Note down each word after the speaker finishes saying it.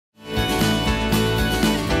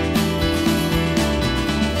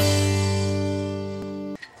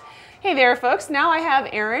Hey there, folks. Now I have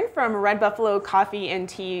Erin from Red Buffalo Coffee and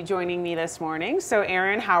Tea joining me this morning. So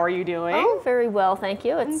Erin, how are you doing? Oh, very well, thank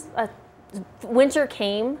you. It's winter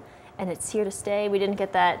came and it's here to stay. We didn't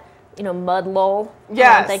get that, mud lull on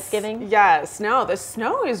Thanksgiving. Yes. No, the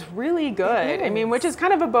snow is really good. I mean, which is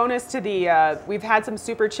kind of a bonus to the, we've had some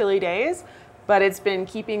super chilly days, but it's been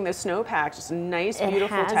keeping the snowpack just a nice,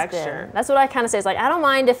 beautiful texture. That's what I kind of say. It's like, I don't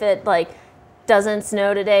mind if it doesn't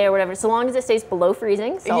snow today or whatever, so long as it stays below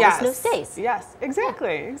freezing, so all the snow stays. Yes,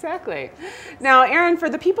 exactly. Now, Erin, for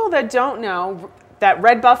the people that don't know, that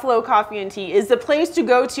Red Buffalo Coffee and Tea is the place to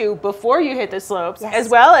go to before you hit the slopes, as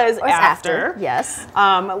well as after. Yes.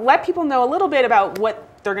 Let people know a little bit about what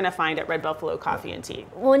they're going to find at Red Buffalo Coffee and Tea.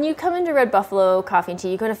 When you come into Red Buffalo Coffee and Tea,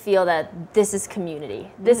 you're going to feel that this is community.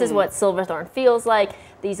 This is what Silverthorne feels like.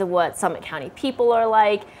 These are what Summit County people are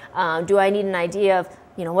like. Do I need an idea of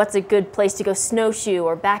what's a good place to go snowshoe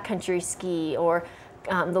or backcountry ski, or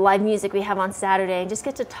the live music we have on Saturday, and just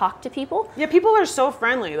get to talk to people. Yeah, people are so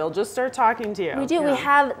friendly. They'll just start talking to you. We do. Yeah. We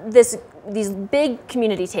have these big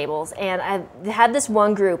community tables, and I've had this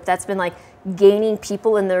one group that's been gaining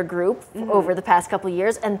people in their group over the past couple of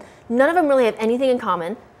years, and none of them really have anything in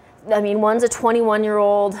common. I mean, one's a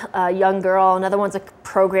 21-year-old young girl, another one's a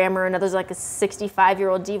programmer, another's like a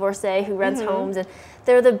 65-year-old divorcee who rents homes, and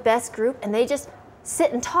they're the best group, and they just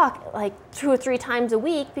sit and talk 2 or 3 times a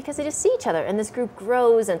week because they just see each other, and this group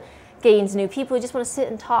grows and gains new people who just want to sit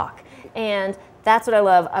and talk. And that's what I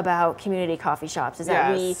love about community coffee shops, is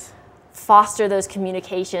that we foster those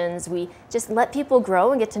communications. We just let people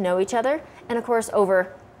grow and get to know each other, and of course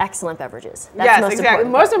over excellent beverages. That's most exactly.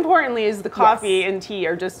 important. Most importantly is the coffee and tea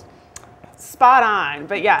are just spot on,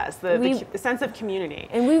 but yes, the sense of community.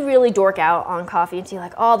 And we really dork out on coffee and tea,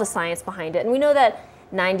 all the science behind it, and we know that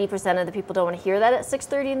 90% of the people don't want to hear that at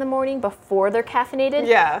 6:30 in the morning before they're caffeinated.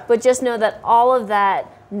 Yeah. But just know that all of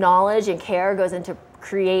that knowledge and care goes into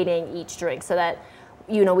creating each drink, so that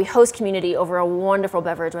we host community over a wonderful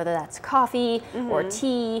beverage, whether that's coffee or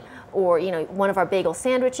tea, or one of our bagel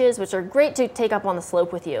sandwiches, which are great to take up on the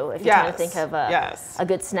slope with you if you're trying to think of a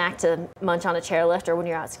good snack to munch on a chairlift or when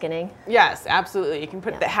you're out skinning. Yes, absolutely. You can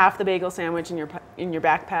put half the bagel sandwich in your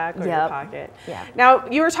backpack or your pocket. Yeah. Now,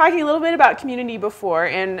 you were talking a little bit about community before,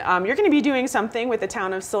 and you're going to be doing something with the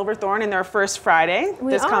town of Silverthorne in their first Friday,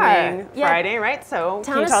 coming Friday, right? So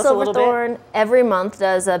Town can you tell us a little bit? Silverthorne every month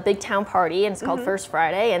does a big town party, and it's called First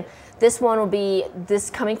Friday, and this one will be this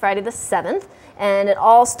coming Friday the 7th. And it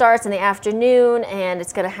all starts in the afternoon, and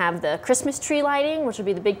it's going to have the Christmas tree lighting, which will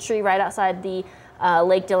be the big tree right outside the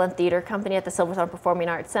Lake Dillon Theater Company at the Silverthorne Performing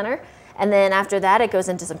Arts Center. And then after that, it goes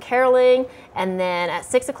into some caroling. And then at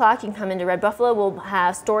 6 o'clock, you can come into Red Buffalo. We'll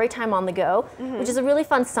have story time on the go, which is a really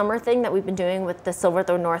fun summer thing that we've been doing with the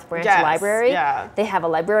Silverthorne North Branch Library. Yeah. They have a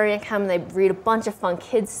librarian come, and they read a bunch of fun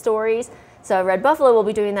kids' stories. So Red Buffalo will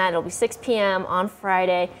be doing that. It'll be 6 p.m. on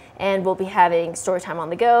Friday, and we'll be having story time on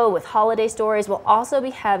the go with holiday stories. We'll also be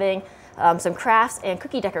having some crafts and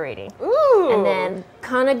cookie decorating. Ooh. And then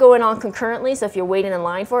kind of going on concurrently, so if you're waiting in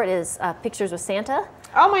line for it, is Pictures with Santa.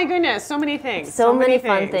 Oh my goodness, so many things. So many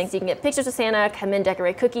fun things. You can get pictures with Santa, come in,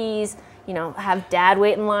 decorate cookies, have Dad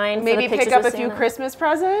wait in line. Maybe for the pick up a few Christmas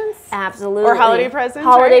presents? Absolutely. Or holiday presents,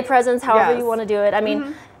 Holiday presents, however you want to do it. I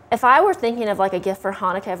mean, if I were thinking of a gift for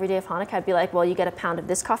Hanukkah, every day of Hanukkah, I'd be like, well, you get a pound of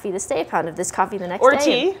this coffee this day, a pound of this coffee the next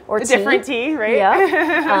day. Or tea. Different tea, right?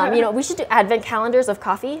 Yeah. We should do advent calendars of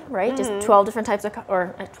coffee, right? Just 12 different types of,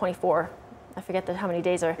 or 24. I forget how many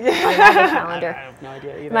days are on an advent calendar. I have no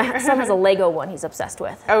idea either. My son has a Lego one he's obsessed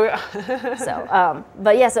with. Oh, yeah. So,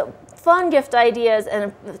 but yeah, so fun gift ideas,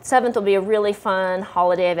 and 7th will be a really fun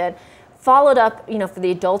holiday event. Followed up, for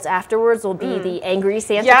the adults afterwards will be the Angry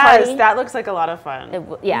Santa party. Yes, that looks like a lot of fun.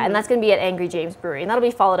 And that's going to be at Angry James Brewery, and that'll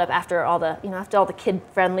be followed up after all the, after all the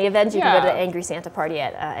kid-friendly events. You can go to the Angry Santa party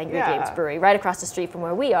at Angry James Brewery, right across the street from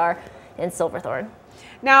where we are in Silverthorne.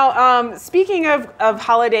 Now, speaking of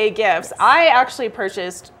holiday gifts, I actually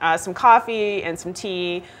purchased some coffee and some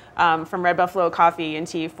tea from Red Buffalo Coffee and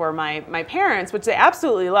Tea for my parents, which they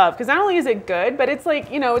absolutely love, because not only is it good, but it's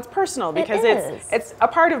it's personal, because it's a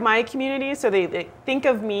part of my community, so they think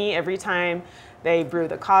of me every time they brew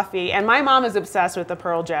the coffee. And my mom is obsessed with the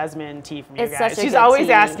Pearl Jasmine tea from you guys. She's always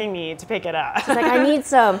asking me to pick it up. She's like, I need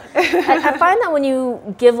some. I find that when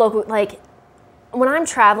you give local, when I'm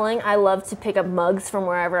traveling, I love to pick up mugs from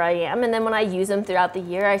wherever I am, and then when I use them throughout the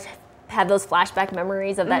year, I have those flashback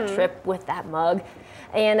memories of that trip with that mug.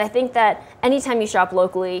 And I think that anytime you shop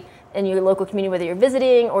locally, in your local community, whether you're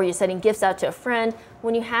visiting or you're sending gifts out to a friend.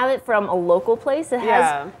 When you have it from a local place, it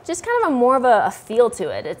has just kind of more of a feel to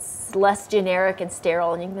it. It's less generic and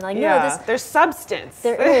sterile, and you can be like, no, there's substance.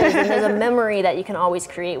 There is, and there's a memory that you can always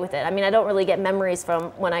create with it. I mean, I don't really get memories from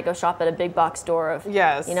when I go shop at a big box store of, you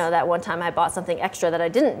know, that one time I bought something extra that I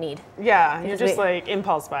didn't need. Yeah, you're just like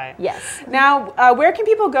impulse buy. Yes. Now, where can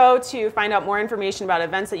people go to find out more information about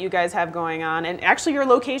events that you guys have going on, and actually your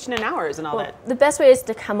location and hours and all that? The best way is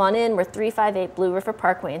to come on in. We're 358 Blue River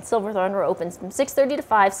Parkway in Silverthorne. We're open from 6:30 to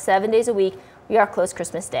 5, 7 days a week. We are closed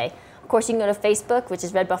Christmas Day. Of course, you can go to Facebook, which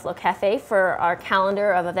is Red Buffalo Cafe, for our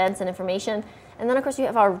calendar of events and information. And then, of course, you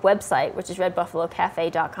have our website, which is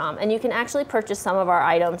redbuffalocafe.com. And you can actually purchase some of our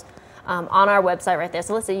items on our website right there.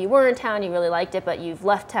 So let's say you were in town, you really liked it, but you've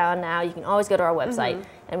left town now. You can always go to our website,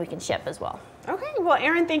 and we can ship as well. Okay, well,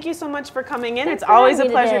 Erin, thank you so much for coming in. It's always a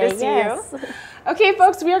pleasure to see you. Okay,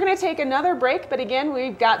 folks, we are going to take another break, but again,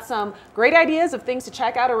 we've got some great ideas of things to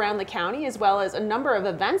check out around the county, as well as a number of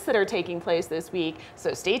events that are taking place this week,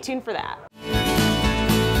 so stay tuned for that.